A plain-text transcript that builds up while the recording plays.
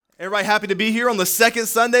Everybody happy to be here on the second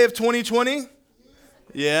Sunday of 2020?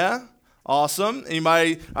 Yeah, awesome.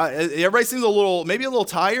 Anybody? Everybody seems maybe a little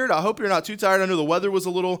tired. I hope you're not too tired. I know the weather was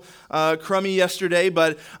a little crummy yesterday,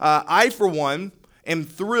 but I, for one, am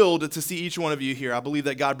thrilled to see each one of you here. I believe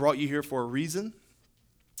that God brought you here for a reason.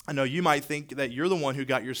 I know you might think that you're the one who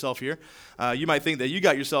got yourself here. You might think that you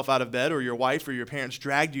got yourself out of bed, or your wife or your parents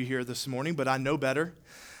dragged you here this morning, but I know better.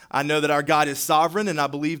 I know that our God is sovereign, and I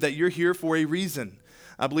believe that you're here for a reason.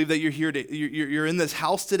 I believe that you're in this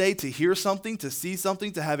house today to hear something, to see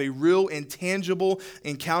something, to have a real and tangible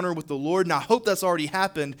encounter with the Lord. And I hope that's already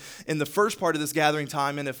happened in the first part of this gathering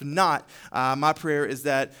time. And if not, my prayer is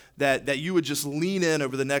that you would just lean in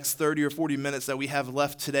over the next 30 or 40 minutes that we have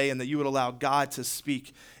left today, and that you would allow God to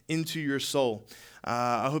speak into your soul.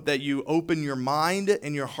 I hope that you open your mind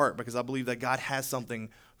and your heart, because I believe that God has something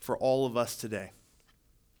for all of us today.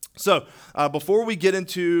 So, before we get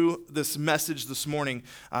into this message this morning,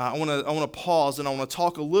 I want to pause and I want to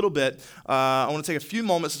talk a little bit. I want to take a few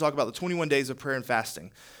moments to talk about the 21 days of prayer and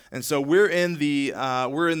fasting. And so we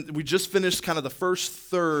just finished kind of the first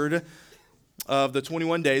third of the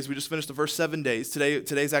 21 days. We just finished the first 7 days.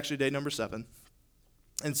 Today's actually day number 7.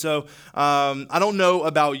 And so I don't know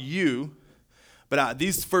about you, but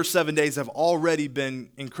these first 7 days have already been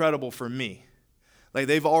incredible for me. Like,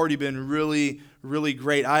 they've already been really, really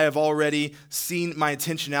great. I have already seen my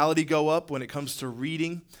intentionality go up when it comes to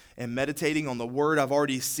reading and meditating on the Word. I've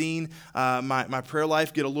already seen my prayer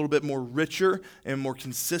life get a little bit more richer and more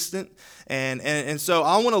consistent. And so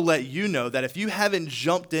I want to let you know that if you haven't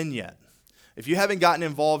jumped in yet, if you haven't gotten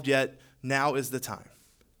involved yet, now is the time.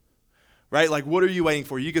 Right? Like, what are you waiting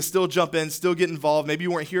for? You can still jump in, still get involved. Maybe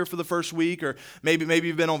you weren't here for the first week, or maybe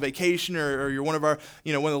you've been on vacation, or you're one of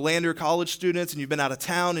the Lander College students, and you've been out of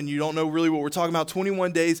town, and you don't know really what we're talking about.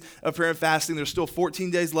 21 days of prayer and fasting. There's still 14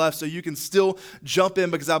 days left, so you can still jump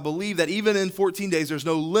in, because I believe that even in 14 days, there's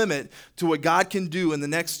no limit to what God can do in the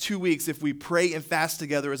next 2 weeks if we pray and fast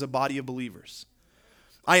together as a body of believers.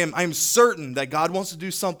 I am certain that God wants to do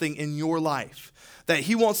something in your life. That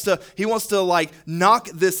he wants to like knock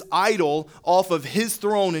this idol off of his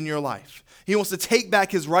throne in your life. He wants to take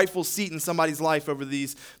back his rightful seat in somebody's life over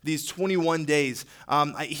these 21 days.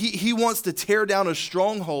 He wants to tear down a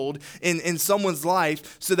stronghold in someone's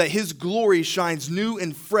life so that his glory shines new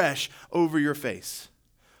and fresh over your face.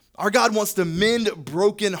 Our God wants to mend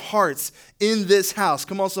broken hearts in this house.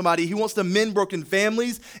 Come on, somebody. He wants to mend broken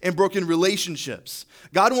families and broken relationships.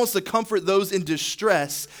 God wants to comfort those in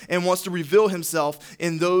distress and wants to reveal himself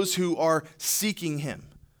in those who are seeking him.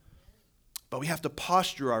 But we have to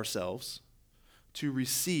posture ourselves to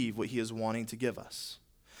receive what he is wanting to give us.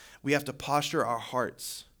 We have to posture our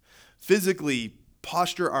hearts, physically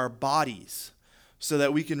posture our bodies so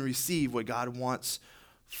that we can receive what God wants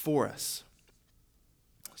for us.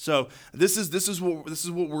 So this is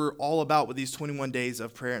what we're all about with these 21 days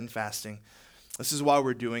of prayer and fasting. This is why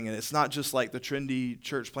we're doing it. It's not just like the trendy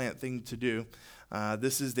church plant thing to do.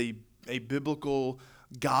 This is a biblical,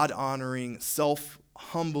 God-honoring,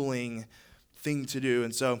 self-humbling thing to do.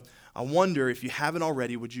 And so I wonder, if you haven't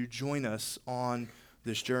already, would you join us on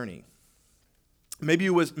this journey? Maybe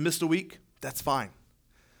you missed a week. That's fine.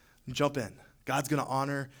 Jump in. God's going to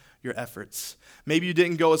honor your efforts. Maybe you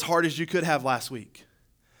didn't go as hard as you could have last week.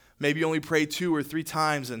 Maybe you only prayed 2 or 3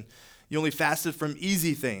 times and you only fasted from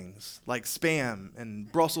easy things like Spam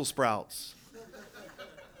and Brussels sprouts.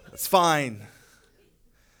 That's fine.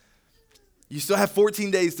 You still have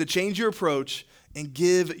 14 days to change your approach and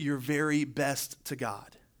give your very best to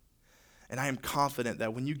God. And I am confident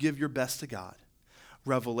that when you give your best to God,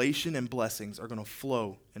 revelation and blessings are going to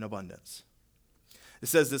flow in abundance. It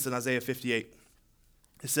says this in Isaiah 58.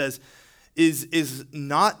 It says, Is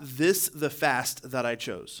not this the fast that I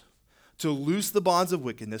chose? To loose the bonds of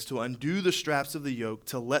wickedness, to undo the straps of the yoke,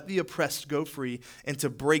 to let the oppressed go free, and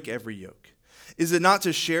to break every yoke. Is it not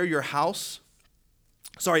to share your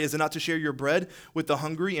bread with the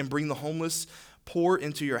hungry and bring the homeless poor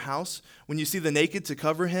into your house? When you see the naked, to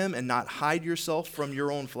cover him and not hide yourself from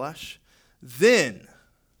your own flesh? Then,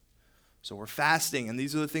 so we're fasting, and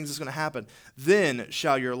these are the things that's going to happen. Then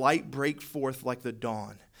shall your light break forth like the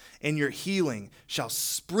dawn, and your healing shall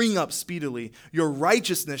spring up speedily. Your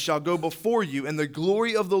righteousness shall go before you, and the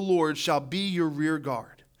glory of the Lord shall be your rear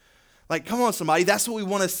guard. Like, come on, somebody, that's what we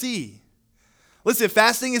want to see. Listen,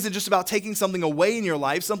 fasting isn't just about taking something away in your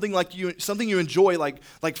life, something you enjoy,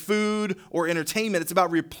 like food or entertainment. It's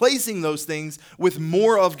about replacing those things with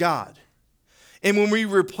more of God. And when we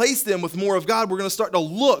replace them with more of God, we're going to start to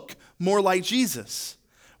look more like Jesus.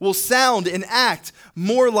 We'll sound and act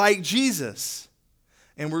more like Jesus.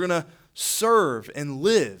 And we're going to serve and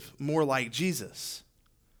live more like Jesus.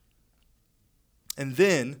 And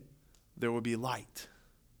then there will be light.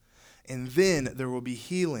 And then there will be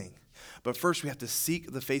healing. But first we have to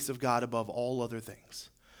seek the face of God above all other things.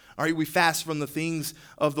 All right, we fast from the things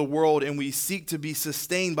of the world and we seek to be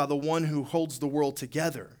sustained by the one who holds the world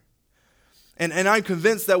together. And I'm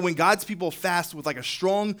convinced that when God's people fast with like a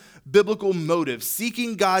strong biblical motive,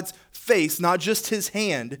 seeking God's face, not just his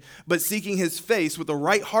hand, but seeking his face with the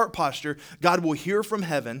right heart posture, God will hear from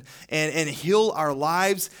heaven and heal our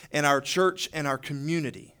lives and our church and our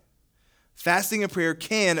community. Fasting and prayer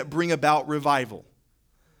can bring about revival.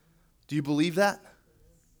 Do you believe that?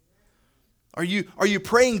 Are you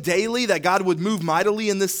praying daily that God would move mightily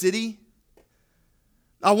in this city?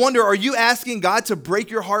 I wonder, are you asking God to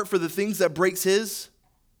break your heart for the things that breaks his?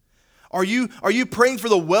 Are you praying for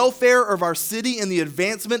the welfare of our city and the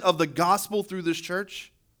advancement of the gospel through this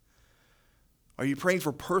church? Are you praying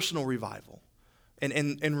for personal revival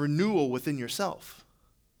and renewal within yourself?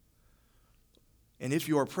 And if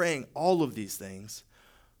you are praying all of these things,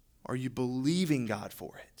 are you believing God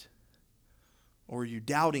for it? Or are you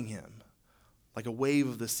doubting him like a wave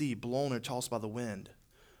of the sea blown or tossed by the wind?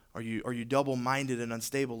 Are you double-minded and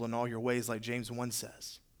unstable in all your ways like James 1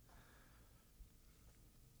 says?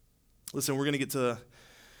 Listen, we're going to get to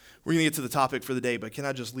the topic for the day, but can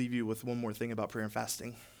I just leave you with one more thing about prayer and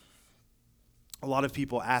fasting? A lot of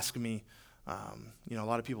people ask me, a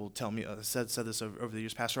lot of people tell me, said this over the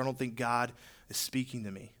years, Pastor, I don't think God is speaking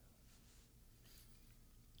to me.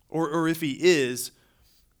 Or if he is,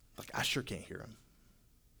 like, I sure can't hear him.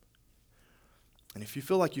 And if you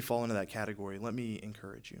feel like you fall into that category, let me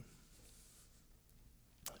encourage you.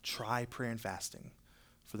 Try prayer and fasting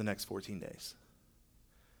for the next 14 days.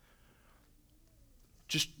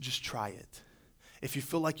 Just try it. If you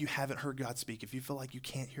feel like you haven't heard God speak, if you feel like you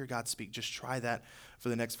can't hear God speak, just try that for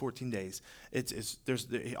the next 14 days.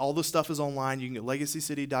 All the stuff is online. You can get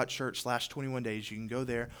legacycity.church/21 days. You can go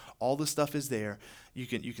there. All the stuff is there. I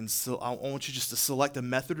want you just to select a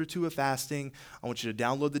method or two of fasting. I want you to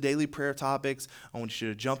download the daily prayer topics. I want you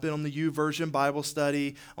to jump in on the YouVersion Bible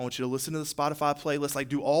study. I want you to listen to the Spotify playlist. Like,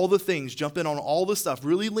 do all the things. Jump in on all the stuff.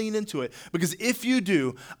 Really lean into it. Because if you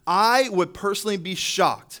do, I would personally be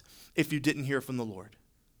shocked if you didn't hear from the Lord.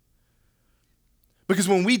 Because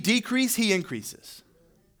when we decrease, he increases.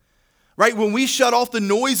 Right? When we shut off the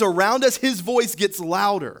noise around us, his voice gets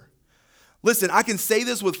louder. Listen, I can say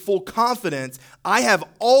this with full confidence. I have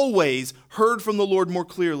always heard from the Lord more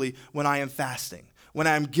clearly when I am fasting, when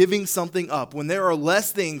I am giving something up, when there are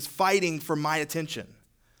less things fighting for my attention.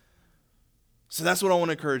 So that's what I want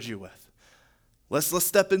to encourage you with. Let's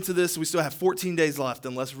step into this. We still have 14 days left,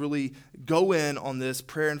 and let's really go in on this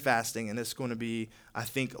prayer and fasting, and it's going to be, I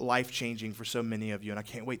think, life-changing for so many of you, and I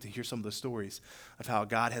can't wait to hear some of the stories of how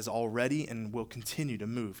God has already and will continue to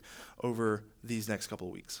move over these next couple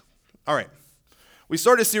of weeks. All right. We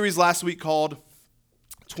started a series last week called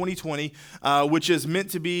 2020, which is meant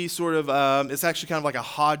to be sort of, it's actually kind of like a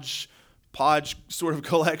hodgepodge sort of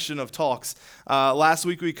collection of talks. Last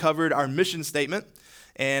week we covered our mission statement.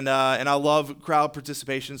 And I love crowd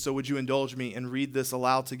participation, so would you indulge me and read this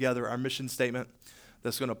aloud together, our mission statement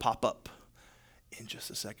that's going to pop up in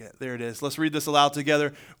just a second. There it is. Let's read this aloud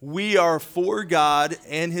together. We are for God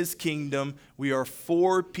and his kingdom. We are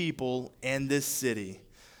for people and this city.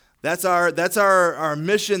 That's our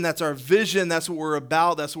mission. That's our vision. That's what we're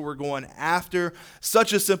about. That's what we're going after.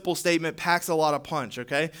 Such a simple statement packs a lot of punch,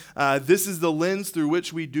 okay? This is the lens through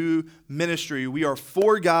which we do ministry. We are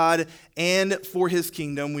for God and for his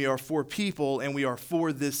kingdom. We are for people and we are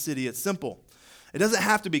for this city. It's simple. It doesn't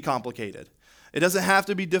have to be complicated. It doesn't have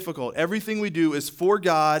to be difficult. Everything we do is for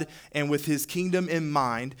God and with his kingdom in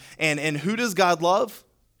mind. And who does God love?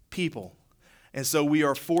 People. And so we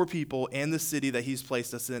are for people and the city that he's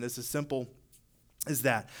placed us in. It's as simple as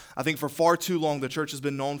that. I think for far too long, the church has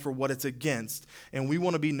been known for what it's against, and we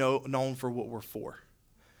want to be known for what we're for.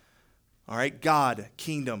 All right? God,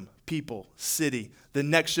 kingdom, people, city, the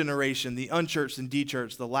next generation, the unchurched and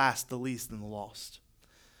de-churched, the last, the least, and the lost.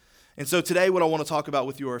 And so today what I want to talk about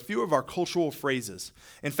with you are a few of our cultural phrases.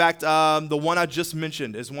 In fact, the one I just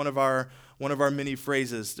mentioned is one of our many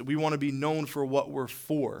phrases. We want to be known for what we're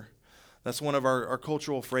for. That's one of our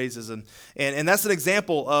cultural phrases, and that's an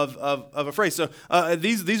example of a phrase. So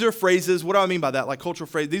these are phrases. What do I mean by that? Like cultural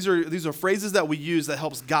phrase. These are phrases that we use that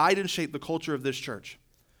helps guide and shape the culture of this church.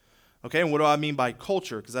 Okay, and what do I mean by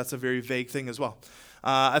culture? Because that's a very vague thing as well.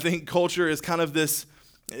 I think culture is kind of this,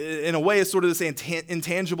 in a way, it's sort of this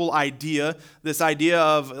intangible idea. This idea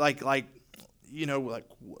of like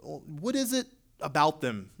what is it about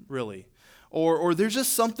them really? or there's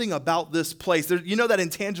just something about this place. You know that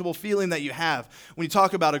intangible feeling that you have when you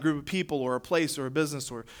talk about a group of people or a place or a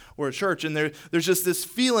business or a church, and there's just this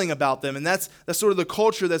feeling about them, and that's sort of the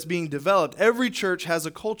culture that's being developed. Every church has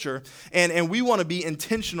a culture, and we want to be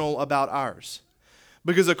intentional about ours,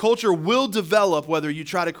 because a culture will develop whether you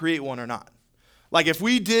try to create one or not. Like if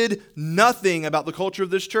we did nothing about the culture of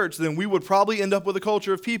this church, then we would probably end up with a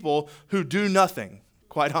culture of people who do nothing,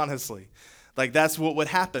 quite honestly. Like that's what would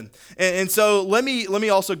happen. And so let me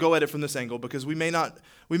also go at it from this angle, because we may not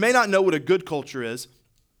know what a good culture is,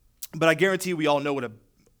 but I guarantee we all know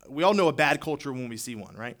a bad culture when we see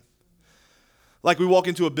one, right? Like we walk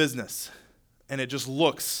into a business and it just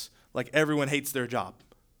looks like everyone hates their job.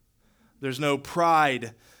 There's no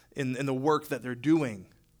pride in the work that they're doing.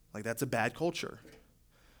 Like that's a bad culture,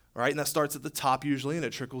 right? And that starts at the top usually, and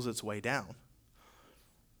it trickles its way down.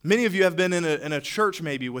 Many of you have been in a church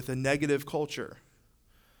maybe with a negative culture.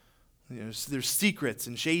 There's secrets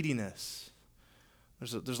and shadiness.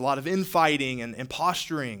 There's a lot of infighting and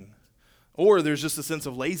posturing. Or there's just a sense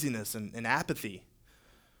of laziness and apathy.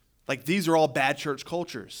 Like these are all bad church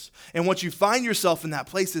cultures. And once you find yourself in that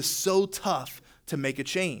place, it's so tough to make a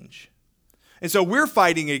change. And so we're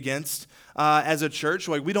fighting against, as a church,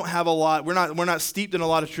 like we don't have a lot, we're not steeped in a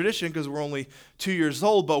lot of tradition because we're only 2 years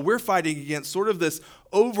old, but we're fighting against sort of this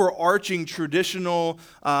overarching traditional,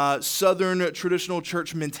 Southern traditional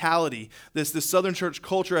church mentality, this Southern church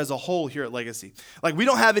culture as a whole here at Legacy. Like we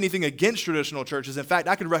don't have anything against traditional churches. In fact,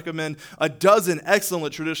 I could recommend a dozen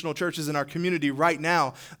excellent traditional churches in our community right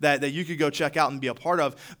now that you could go check out and be a part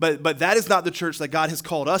of, but that is not the church that God has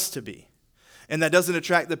called us to be. And that doesn't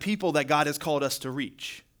attract the people that God has called us to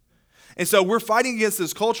reach. And so we're fighting against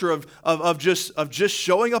this culture of just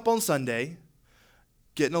showing up on Sunday,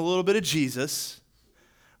 getting a little bit of Jesus,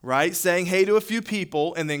 right? Saying hey to a few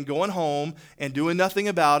people, and then going home and doing nothing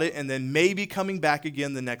about it, and then maybe coming back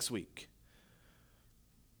again the next week.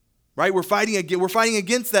 Right? We're fighting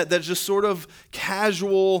against that just sort of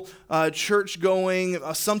casual, church-going,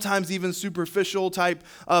 sometimes even superficial type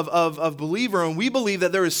of believer. And we believe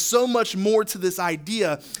that there is so much more to this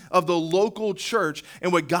idea of the local church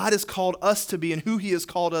and what God has called us to be and who he has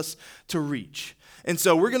called us to reach. And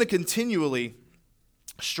so we're going to continually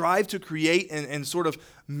strive to create and sort of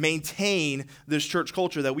maintain this church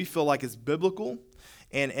culture that we feel like is biblical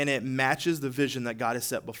and it matches the vision that God has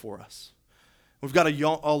set before us. We've got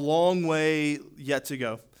a long way yet to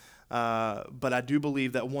go, but I do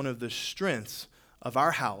believe that one of the strengths of our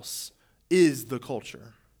house is the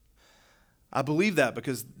culture. I believe that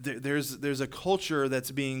because there's a culture that's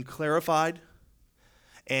being clarified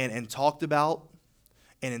and talked about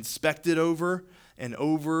and inspected over and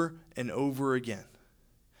over and over again.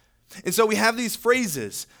 And so we have these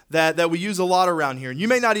phrases that we use a lot around here. And you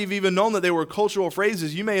may not have even known that they were cultural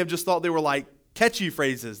phrases. You may have just thought they were like catchy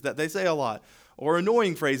phrases that they say a lot, or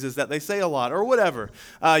annoying phrases that they say a lot, or whatever.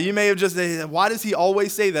 You may have just said, why does he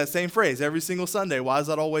always say that same phrase every single Sunday? Why is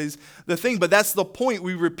that always the thing? But that's the point.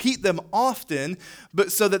 We repeat them often,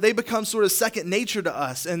 but so that they become sort of second nature to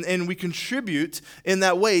us, and we contribute in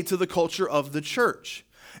that way to the culture of the church.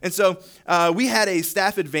 And so we had a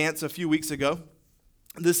staff advance a few weeks ago.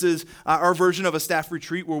 This is our version of a staff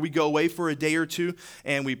retreat where we go away for a day or two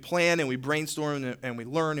and we plan and we brainstorm and we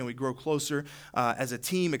learn and we grow closer as a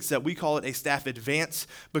team, except we call it a staff advance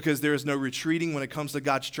because there is no retreating when it comes to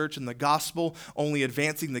God's church and the gospel, only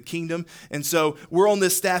advancing the kingdom. And so we're on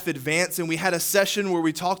this staff advance, and we had a session where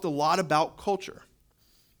we talked a lot about culture.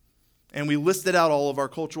 And we listed out all of our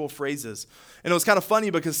cultural phrases. And it was kind of funny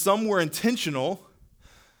because some were intentional.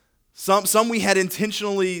 Some we had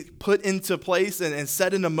intentionally put into place and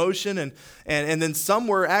set into motion, and then some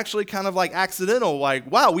were actually kind of like accidental, like,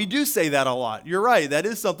 wow, we do say that a lot. You're right. That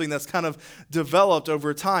is something that's kind of developed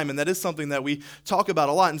over time, and that is something that we talk about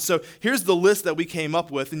a lot. And so here's the list that we came up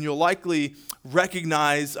with, and you'll likely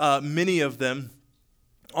recognize many of them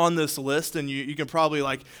on this list, and you can probably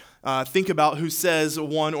think about who says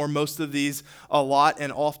one or most of these a lot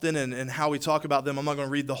and often, and how we talk about them. I'm not going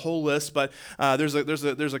to read the whole list, but there's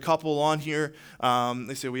a couple on here.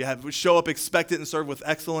 They say we show up expectant and serve with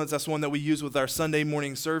excellence. That's one that we use with our Sunday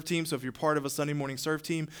morning serve team. So if you're part of a Sunday morning serve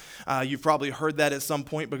team, you've probably heard that at some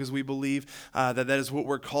point, because we believe that is what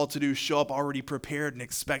we're called to do. Show up already prepared and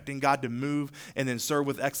expecting God to move, and then serve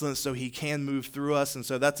with excellence so he can move through us. And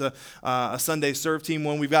so that's a Sunday serve team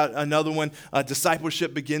one. We've got another one,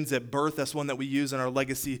 discipleship begins at birth. That's one that we use in our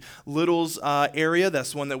Legacy Littles area.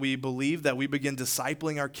 That's one that we believe that we begin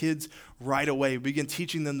discipling our kids right away. We begin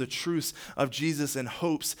teaching them the truths of Jesus in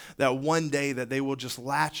hopes that one day that they will just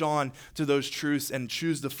latch on to those truths and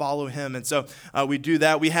choose to follow him. And so we do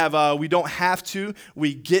that. We don't have to,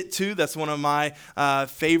 we get to. That's one of my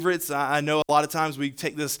favorites. I know a lot of times we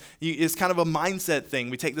take this, it's kind of a mindset thing.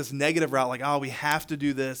 We take this negative route, like, oh, we have to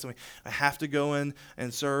do this, and I have to go in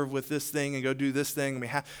and serve with this thing and go do this thing.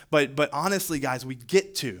 And but honestly, guys, we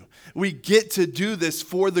get to. We get to do this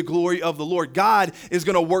for the glory of the Lord. God is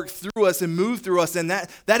going to work through us and move through us, and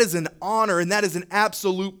that is an honor, and that is an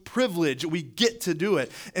absolute privilege. We get to do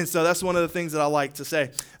it. And so that's one of the things that I like to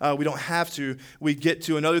say. We don't have to, we get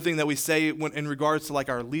to. Another thing that we say in regards to like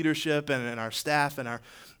our leadership and our staff and our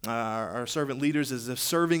servant leaders is, if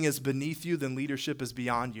serving is beneath you, then leadership is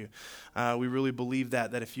beyond you. We really believe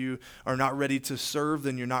that if you are not ready to serve,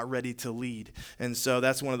 then you're not ready to lead. And so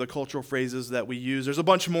that's one of the cultural phrases that we use. There's a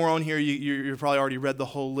bunch more on here. You've probably already read the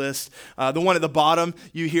whole list. The one at the bottom,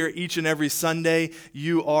 you hear each and every Sunday,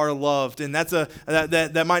 you are loved. And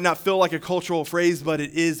that might not feel like a cultural phrase, but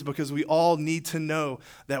it is, because we all need to know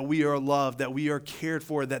that we are loved, that we are cared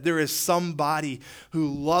for, that there is somebody who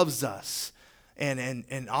loves us.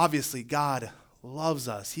 And obviously God loves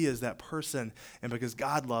us. He is that person. And because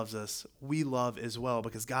God loves us, we love as well,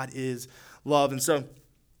 because God is love. And so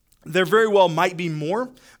there very well might be more.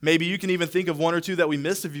 Maybe you can even think of one or two that we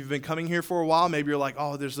missed if you've been coming here for a while. Maybe you're like,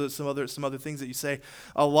 oh, there's some other things that you say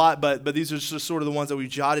a lot, but these are just sort of the ones that we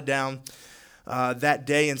jotted down that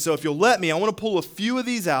day. And so if you'll let me, I want to pull a few of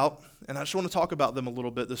these out, and I just want to talk about them a little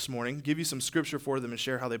bit this morning, give you some scripture for them, and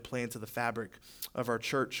share how they play into the fabric of our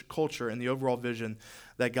church culture and the overall vision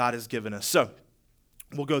that God has given us. So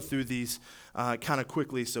we'll go through these kind of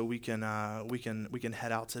quickly so we can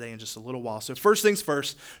head out today in just a little while. So first things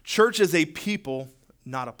first, church is a people,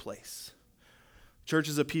 not a place. Church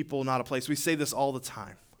is a people, not a place. We say this all the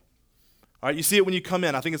time. All right, you see it when you come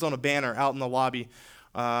in. I think it's on a banner out in the lobby.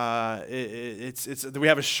 We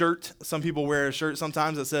have a shirt. Some people wear a shirt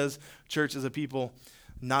sometimes that says church is a people,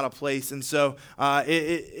 not a place. And so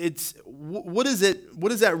what does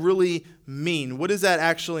that really mean? What does that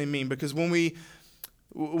actually mean? Because when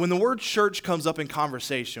the word church comes up in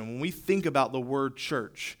conversation, when we think about the word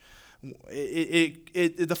church,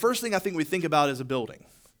 the first thing I think we think about is a building.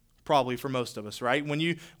 Probably for most of us, right? When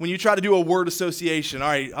you try to do a word association, all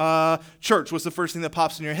right, church, what's the first thing that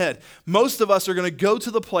pops in your head? Most of us are going to go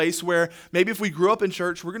to the place where maybe if we grew up in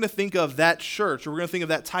church, we're going to think of that church, or we're going to think of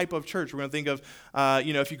that type of church. We're going to think of,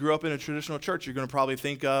 if you grew up in a traditional church, you're going to probably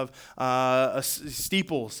think of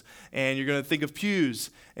steeples, and you're going to think of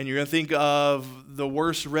pews, and you're going to think of the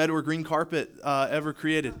worst red or green carpet ever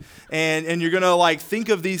created. And you're going to think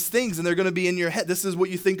of these things, and they're going to be in your head. This is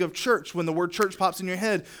what you think of church. When the word church pops in your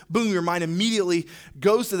head, boom, your mind immediately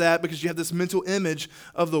goes to that, because you have this mental image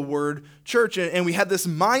of the word church. And we have this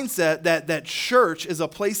mindset that church is a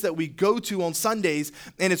place that we go to on Sundays,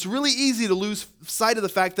 and it's really easy to lose sight of the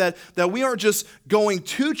fact that we aren't just going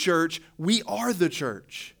to church, we are the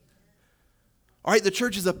church. All right, the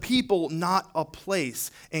church is a people, not a place,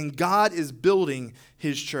 and God is building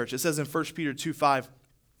his church. It says in 1 Peter 2:5,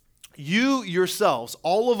 you yourselves,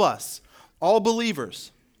 all of us, all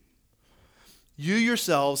believers, you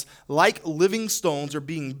yourselves, like living stones, are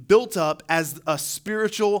being built up as a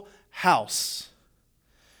spiritual house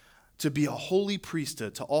to be a holy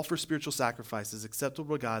priesthood, to offer spiritual sacrifices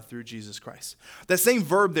acceptable to God through Jesus Christ. That same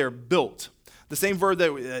verb there, built, the same verb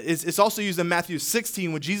that it's also used in Matthew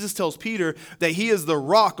 16 when Jesus tells Peter that he is the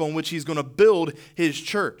rock on which he's going to build his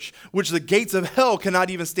church, which the gates of hell cannot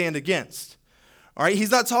even stand against. All right,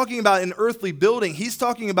 he's not talking about an earthly building. He's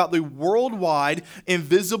talking about the worldwide,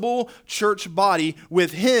 invisible church body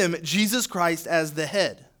with him, Jesus Christ, as the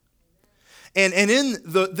head. And in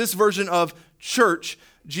this version of church,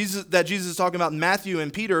 Jesus is talking about in Matthew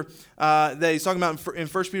and Peter, that he's talking about in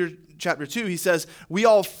 1 Peter chapter 2, he says, we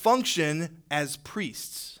all function as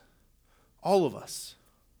priests. All of us.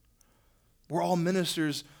 We're all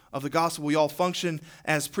ministers of the gospel. We all function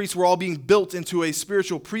as priests. We're all being built into a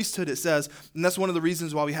spiritual priesthood, it says. And that's one of the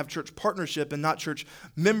reasons why we have church partnership and not church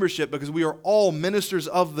membership, because we are all ministers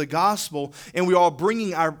of the gospel, and we are all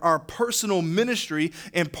bringing our personal ministry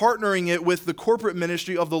and partnering it with the corporate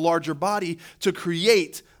ministry of the larger body to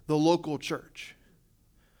create the local church.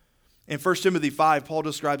 In 1 Timothy 5, Paul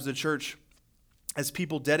describes the church as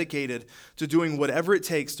people dedicated to doing whatever it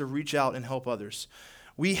takes to reach out and help others.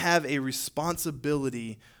 We have a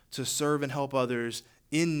responsibility to serve and help others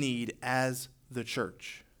in need as the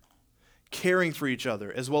church. Caring for each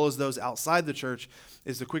other, as well as those outside the church,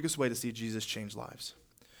 is the quickest way to see Jesus change lives.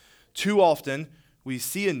 Too often, we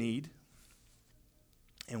see a need,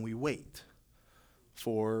 and we wait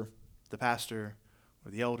for the pastor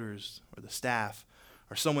or the elders or the staff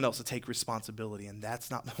or someone else to take responsibility. And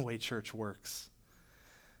that's not the way church works.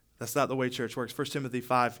 That's not the way church works. 1 Timothy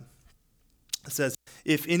 5 says,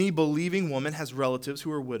 if any believing woman has relatives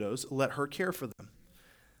who are widows, let her care for them.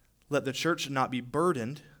 Let the church not be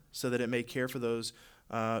burdened, so that it may care for those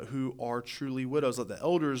who are truly widows. Let the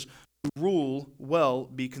elders who rule well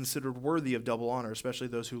be considered worthy of double honor, especially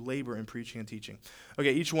those who labor in preaching and teaching.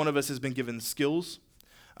 Okay, each one of us has been given skills,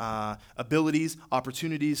 abilities,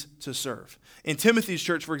 opportunities to serve. In Timothy's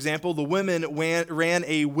church, for example, the women ran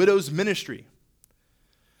a widow's ministry.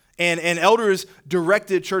 And elders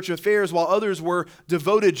directed church affairs while others were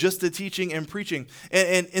devoted just to teaching and preaching.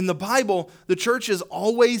 And in the Bible, the church is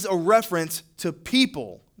always a reference to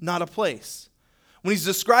people, not a place. When he's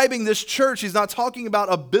describing this church, he's not talking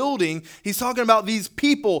about a building. He's talking about these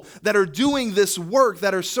people that are doing this work,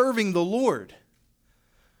 that are serving the Lord.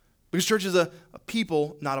 Because church is a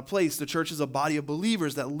people, not a place. The church is a body of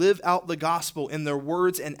believers that live out the gospel in their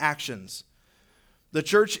words and actions. The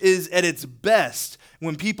church is at its best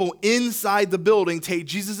when people inside the building take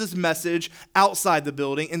Jesus' message outside the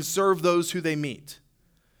building and serve those who they meet.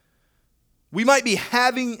 We might be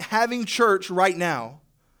having church right now,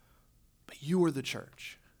 but you are the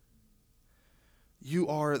church. You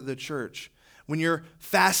are the church. When you're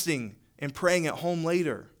fasting and praying at home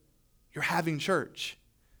later, you're having church.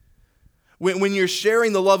 When you're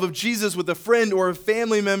sharing the love of Jesus with a friend or a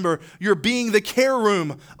family member, you're being the care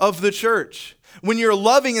room of the church. When you're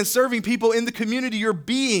loving and serving people in the community, you're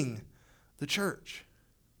being the church.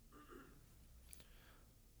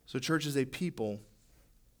 So church is a people,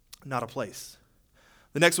 not a place.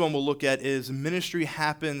 The next one we'll look at is ministry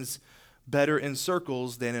happens better in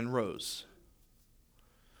circles than in rows.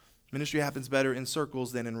 Ministry happens better in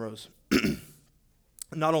circles than in rows.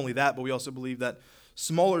 Not only that, but we also believe that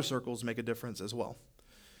smaller circles make a difference as well.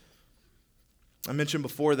 I mentioned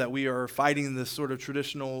before that we are fighting this sort of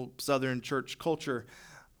traditional Southern church culture.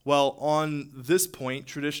 Well, on this point,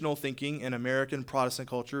 traditional thinking in American Protestant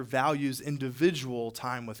culture values individual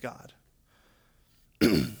time with God.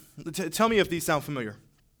 Tell me if these sound familiar.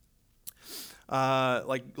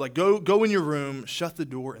 Like go in your room, shut the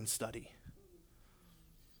door, and study.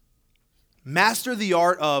 Master the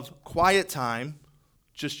art of quiet time,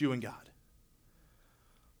 just you and God.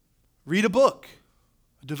 Read a book,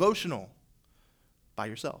 a devotional, by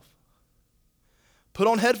yourself. Put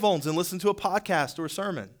on headphones and listen to a podcast or a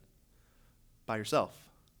sermon by yourself.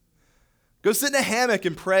 Go sit in a hammock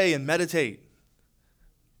and pray and meditate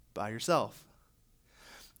by yourself.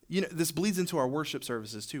 You know, this bleeds into our worship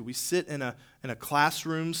services too. We sit in a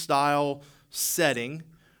classroom style setting,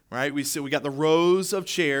 right? We got the rows of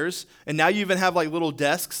chairs, and now you even have like little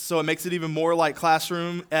desks, so it makes it even more like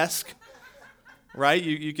classroom-esque, right?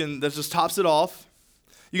 You can, that just tops it off.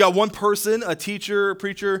 You got one person, a teacher, a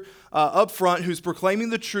preacher up front who's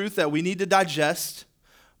proclaiming the truth that we need to digest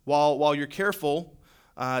while you're careful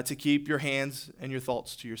to keep your hands and your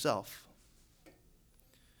thoughts to yourself.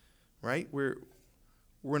 Right? We're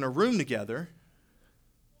in a room together,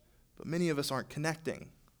 but many of us aren't connecting.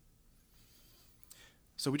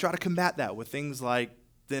 So we try to combat that with things like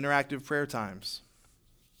the interactive prayer times,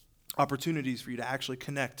 opportunities for you to actually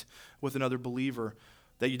connect with another believer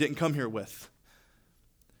that you didn't come here with.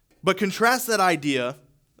 But contrast that idea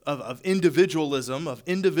of individualism, of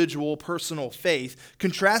individual personal faith,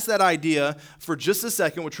 contrast that idea for just a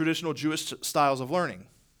second with traditional Jewish styles of learning.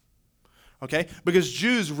 Okay? Because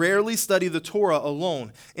Jews rarely study the Torah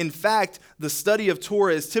alone. In fact, the study of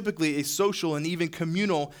Torah is typically a social and even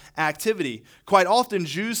communal activity. Quite often,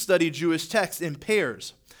 Jews study Jewish texts in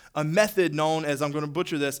pairs, a method known as, I'm going to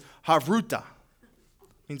butcher this, havruta,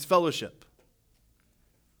 means fellowship.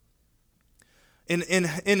 In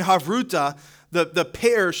Havruta, the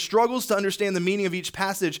pair struggles to understand the meaning of each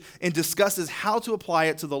passage and discusses how to apply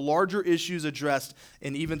it to the larger issues addressed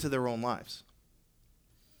and even to their own lives.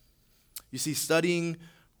 You see, studying,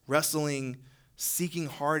 wrestling, seeking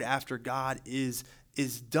hard after God is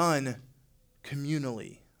done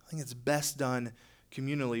communally. I think it's best done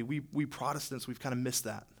communally. We Protestants, we've kind of missed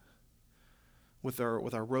that with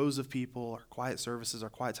our rows of people, our quiet services, our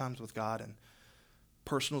quiet times with God, and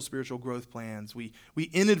personal spiritual growth plans. We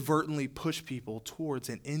inadvertently push people towards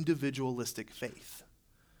an individualistic faith.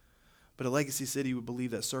 But at Legacy City, we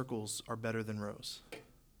believe that circles are better than rows.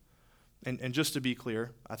 And just to be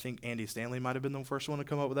clear, I think Andy Stanley might have been the first one to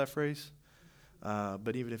come up with that phrase.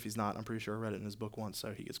 But even if he's not, I'm pretty sure I read it in his book once,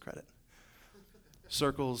 so he gets credit.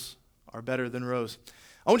 Circles are better than rows.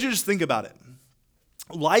 I want you to just think about it.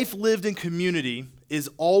 Life lived in community is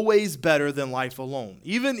always better than life alone.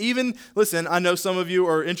 Even listen, I know some of you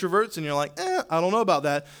are introverts and you're like, I don't know about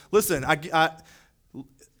that. Listen,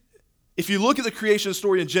 If you look at the creation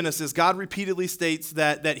story in Genesis, God repeatedly states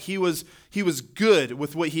that he was good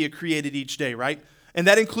with what he had created each day, right? And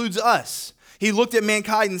that includes us. He looked at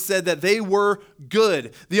mankind and said that they were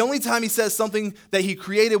good. The only time he says something that he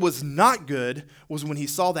created was not good was when he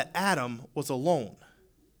saw that Adam was alone.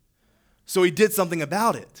 So he did something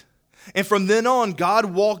about it. And from then on, God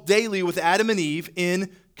walked daily with Adam and Eve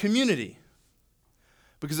in community.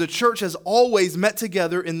 Because the church has always met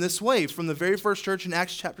together in this way. From the very first church in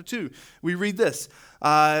Acts chapter 2, we read this.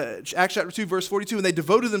 Acts chapter 2, verse 42, and they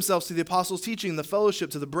devoted themselves to the apostles' teaching, the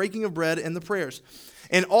fellowship, to the breaking of bread, and the prayers.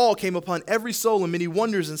 And all came upon every soul, and many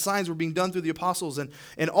wonders and signs were being done through the apostles.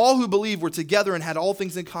 And all who believed were together and had all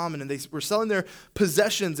things in common. And they were selling their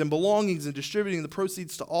possessions and belongings and distributing the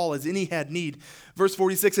proceeds to all as any had need. Verse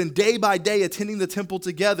 46, and day by day attending the temple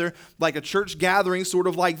together, like a church gathering, sort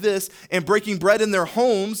of like this, and breaking bread in their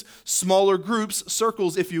homes, smaller groups,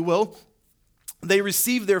 circles, if you will. They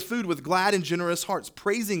received their food with glad and generous hearts,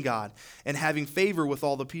 praising God and having favor with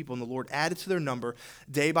all the people. And the Lord added to their number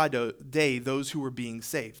day by day those who were being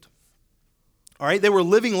saved. All right, they were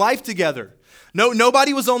living life together.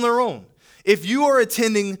 Nobody was on their own. If you are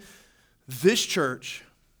attending this church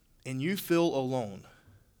and you feel alone,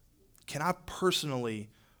 can I personally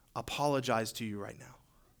apologize to you right now?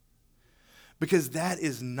 Because that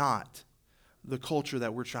is not the culture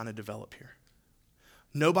that we're trying to develop here.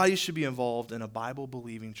 Nobody should be involved in a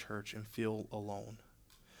Bible-believing church and feel alone.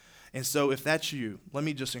 And so if that's you, let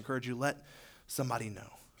me just encourage you, let somebody know.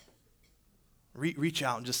 Reach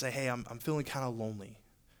out and just say, hey, I'm feeling kind of lonely.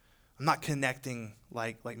 I'm not connecting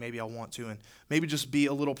like maybe I want to, and maybe just be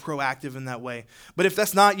a little proactive in that way. But if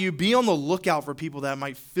that's not you, be on the lookout for people that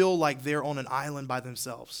might feel like they're on an island by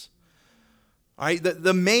themselves. All right,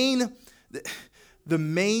 the main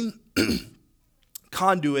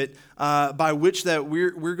conduit by which that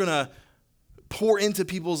we're going to pour into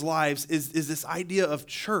people's lives is this idea of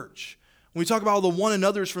church. When we talk about the one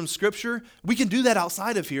another's from Scripture, we can do that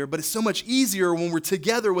outside of here, but it's so much easier when we're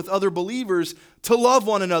together with other believers to love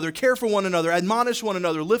one another, care for one another, admonish one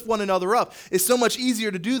another, lift one another up. It's so much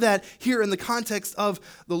easier to do that here in the context of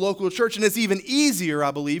the local church, and it's even easier,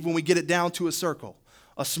 I believe, when we get it down to a circle,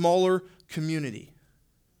 a smaller community.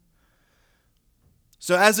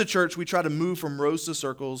 So as a church, we try to move from rows to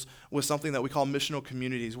circles with something that we call missional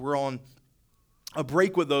communities. We're on a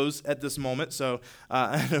break with those at this moment, so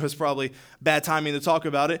I know it's probably bad timing to talk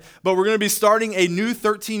about it, but we're going to be starting a new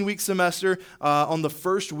 13-week semester on the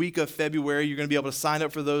first week of February. You're going to be able to sign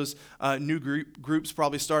up for those new groups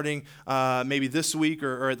probably starting maybe this week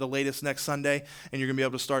or at the latest next Sunday, and you're going to be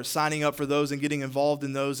able to start signing up for those and getting involved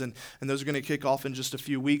in those, and those are going to kick off in just a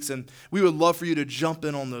few weeks, and we would love for you to jump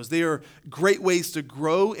in on those. They are great ways to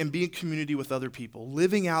grow and be in community with other people,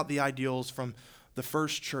 living out the ideals from the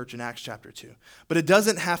first church in Acts chapter 2. But it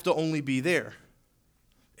doesn't have to only be there.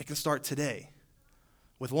 It can start today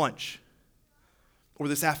with lunch, or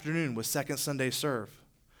this afternoon with Second Sunday Serve,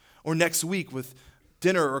 or next week with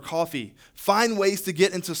dinner or coffee. Find ways to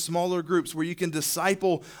get into smaller groups where you can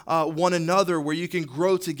disciple one another, where you can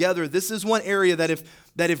grow together. This is one area that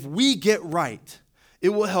if we get right, it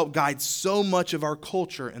will help guide so much of our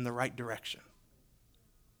culture in the right direction.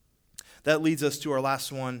 That leads us to our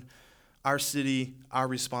last one. Our city, our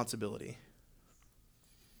responsibility.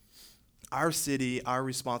 Our city, our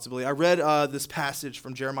responsibility. I read this passage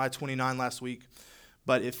from Jeremiah 29 last week,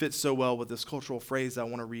 but it fits so well with this cultural phrase. I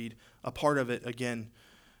want to read a part of it again.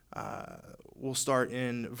 We'll start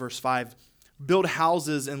in verse 5. Build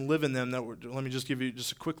houses and live in them. Let me just give you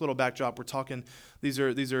just a quick little backdrop. We're talking, these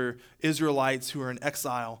are Israelites who are in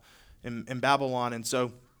exile in Babylon, and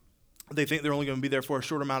so they think they're only going to be there for a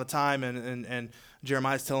short amount of time, and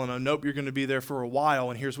Jeremiah's telling them, nope, you're going to be there for a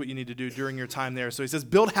while, and here's what you need to do during your time there. So he says,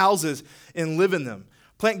 build houses and live in them.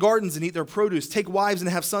 Plant gardens and eat their produce. Take wives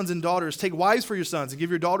and have sons and daughters. Take wives for your sons and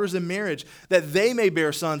give your daughters in marriage, that they may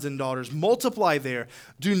bear sons and daughters. Multiply there.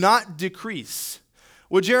 Do not decrease.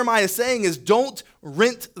 What Jeremiah is saying is, don't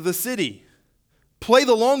rent the city. Play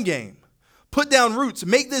the long game. Put down roots.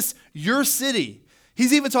 Make this your city.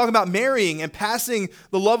 He's even talking about marrying and passing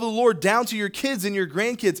the love of the Lord down to your kids and your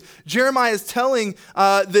grandkids. Jeremiah is telling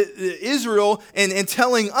Israel and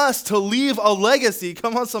telling us to leave a legacy.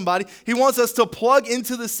 Come on, somebody. He wants us to plug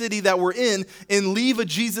into the city that we're in and leave a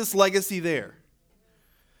Jesus legacy there.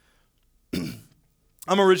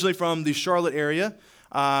 I'm originally from the Charlotte area.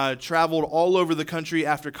 Traveled all over the country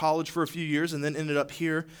after college for a few years and then ended up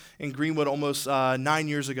here in Greenwood almost 9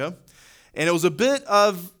 years ago. And it was a bit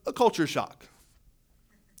of a culture shock,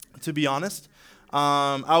 to be honest.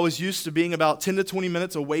 I was used to being about 10 to 20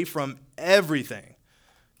 minutes away from everything.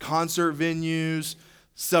 Concert venues,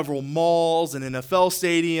 several malls, an NFL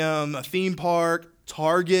stadium, a theme park,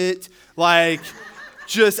 Target. I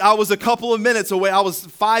was a couple of minutes away. I was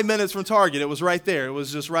 5 minutes from Target. It was right there. It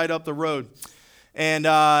was just right up the road.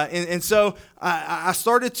 And so I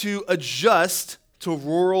started to adjust to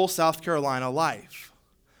rural South Carolina life.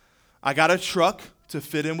 I got a truck to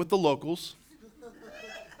fit in with the locals.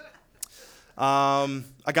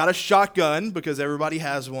 I got a shotgun because everybody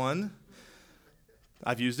has one.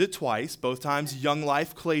 I've used it twice, both times Young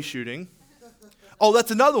Life clay shooting. Oh,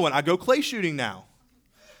 that's another one. I go clay shooting now.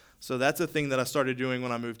 So that's a thing that I started doing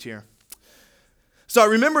when I moved here. So I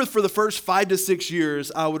remember for the first 5 to 6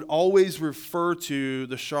 years, I would always refer to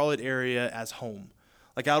the Charlotte area as home.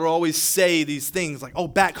 I would always say these things like, oh,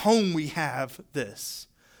 back home we have this.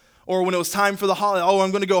 Or when it was time for the holiday, oh,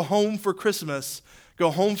 I'm going to go home for Christmas,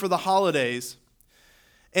 go home for the holidays.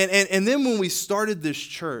 And then when we started this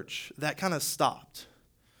church, that kind of stopped.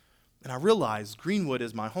 And I realized Greenwood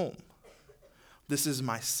is my home. This is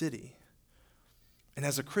my city. And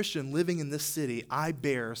as a Christian living in this city, I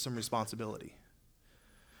bear some responsibility.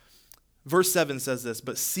 Verse 7 says this,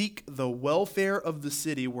 but seek the welfare of the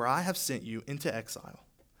city where I have sent you into exile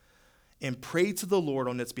and pray to the Lord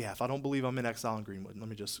on its behalf. I don't believe I'm in exile in Greenwood. Let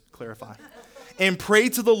me just clarify. And pray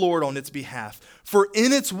to the Lord on its behalf. For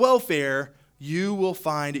in its welfare, you will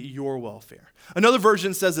find your welfare. Another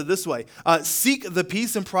version says it this way. Seek the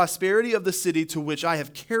peace and prosperity of the city to which I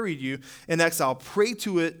have carried you in exile. Pray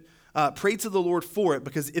to it. Pray to the Lord for it,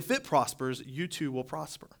 because if it prospers, you too will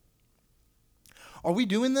prosper. Are we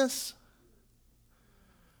doing this?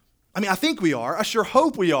 I think we are. I sure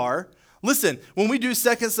hope we are. Listen, when we do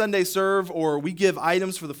Second Sunday Serve or we give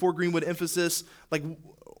items for the For Greenwood emphasis,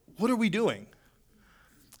 what are we doing?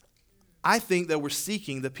 I think that we're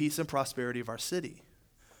seeking the peace and prosperity of our city,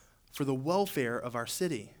 for the welfare of our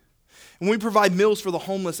city. When we provide meals for the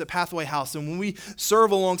homeless at Pathway House, and when we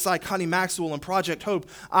serve alongside Connie Maxwell and Project Hope,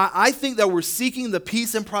 I think that we're seeking the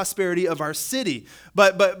peace and prosperity of our city.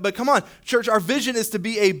 But come on, church, our vision is to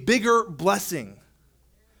be a bigger blessing.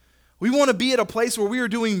 We want to be at a place where we are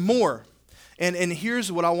doing more. And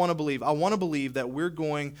here's what I want to believe. I want to believe that we're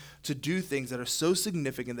going to do things that are so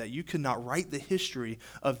significant that you could not write the history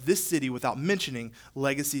of this city without mentioning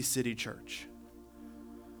Legacy City Church.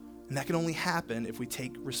 And that can only happen if we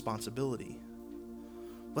take responsibility.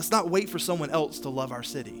 Let's not wait for someone else to love our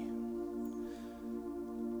city.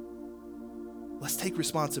 Let's take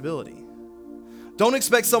responsibility. Don't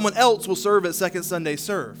expect someone else will serve at Second Sunday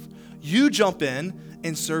Serve. You jump in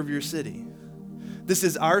and serve your city. This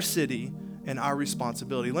is our city and our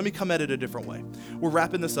responsibility. Let me come at it a different way. We're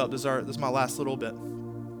wrapping this up. This is my last little bit.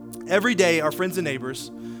 Every day, our friends and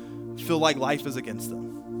neighbors feel like life is against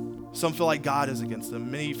them. Some feel like God is against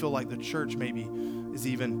them. Many feel like the church maybe is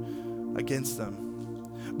even against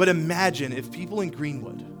them. But imagine if people in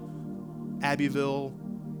Greenwood, Abbeville,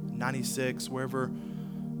 96, wherever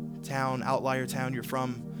town, outlier town you're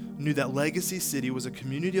from, knew that Legacy City was a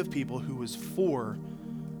community of people who was for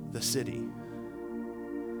the city.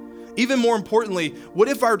 Even more importantly, what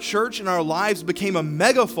if our church and our lives became a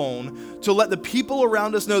megaphone to let the people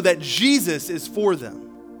around us know that Jesus is for them?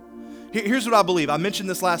 Here's what I believe. I mentioned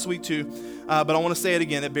this last week too, but I want to say it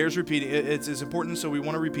again. It bears repeating. It's important, so we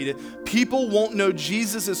want to repeat it. People won't know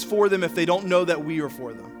Jesus is for them if they don't know that we are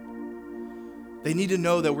for them. They need to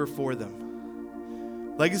know that we're for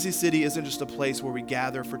them. Legacy City isn't just a place where we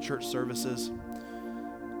gather for church services.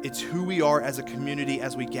 It's who we are as a community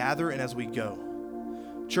as we gather and as we go.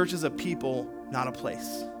 Church is a people, not a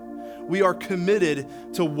place. We are committed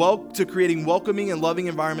to creating welcoming and loving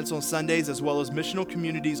environments on Sundays, as well as missional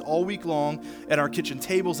communities all week long at our kitchen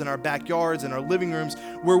tables, in our backyards, in our living rooms,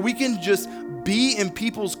 where we can just be in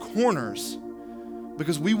people's corners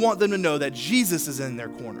because we want them to know that Jesus is in their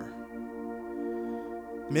corner.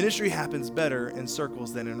 Ministry happens better in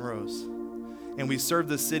circles than in rows. And we serve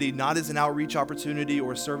the city not as an outreach opportunity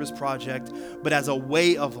or a service project, but as a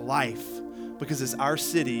way of life, because it's our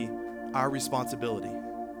city, our responsibility.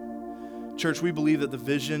 Church, we believe that the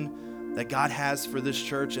vision that God has for this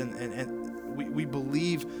church, and we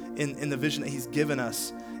believe in the vision that he's given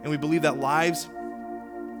us, and we believe that lives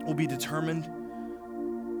will be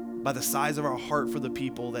determined by the size of our heart for the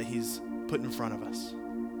people that he's put in front of us.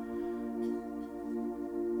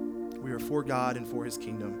 We are for God and for his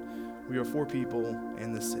kingdom. We are for people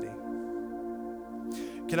in this city.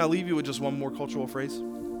 Can I leave you with just one more cultural phrase?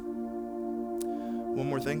 One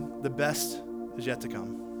more thing. The best is yet to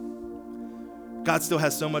come. God still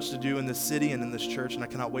has so much to do in this city and in this church, and I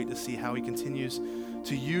cannot wait to see how he continues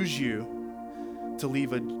to use you to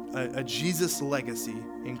leave a Jesus legacy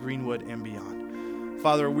in Greenwood and beyond.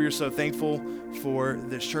 Father, we are so thankful for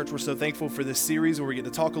this church. We're so thankful for this series where we get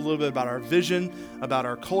to talk a little bit about our vision, about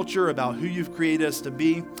our culture, about who you've created us to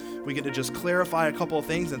be. We get to just clarify a couple of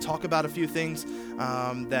things and talk about a few things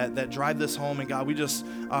that drive this home. And God, we just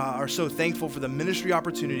are so thankful for the ministry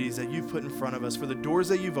opportunities that you've put in front of us, for the doors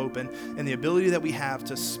that you've opened, and the ability that we have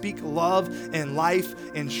to speak love and life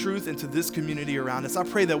and truth into this community around us. I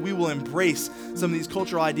pray that we will embrace some of these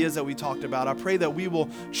cultural ideas that we talked about. I pray that we will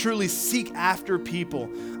truly seek after people,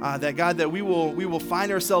 that God, that we will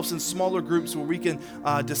find ourselves in smaller groups where we can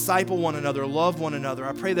disciple one another, love one another.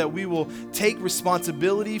 I pray that we will take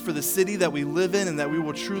responsibility for the city that we live in and that we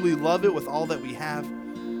will truly love it with all that we have.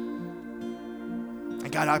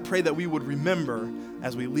 And God, I pray that we would remember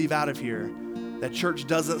as we leave out of here that church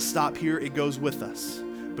doesn't stop here, it goes with us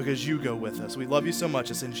because you go with us. We love you so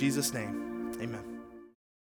much. It's in Jesus' name.